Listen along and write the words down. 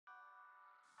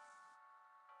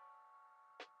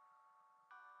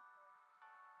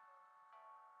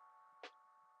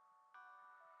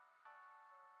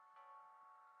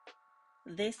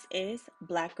This is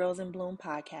Black Girls in Bloom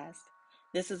podcast.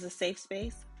 This is a safe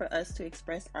space for us to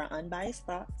express our unbiased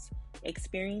thoughts,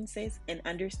 experiences, and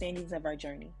understandings of our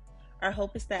journey. Our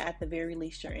hope is that at the very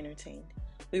least you're entertained.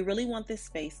 We really want this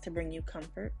space to bring you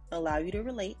comfort, allow you to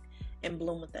relate, and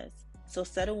bloom with us. So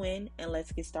settle in and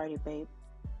let's get started, babe.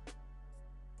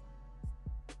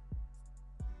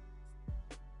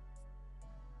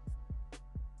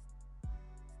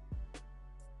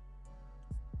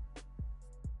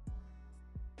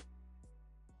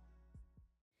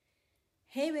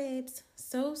 Hey babes,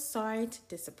 so sorry to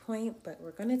disappoint, but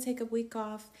we're going to take a week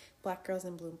off. Black Girls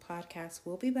in Bloom podcast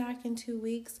will be back in 2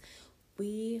 weeks.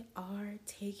 We are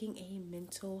taking a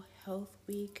mental health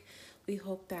week. We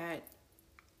hope that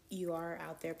you are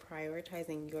out there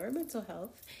prioritizing your mental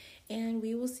health, and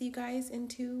we will see you guys in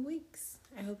 2 weeks.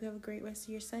 I hope you have a great rest of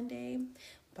your Sunday.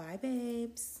 Bye,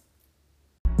 babes.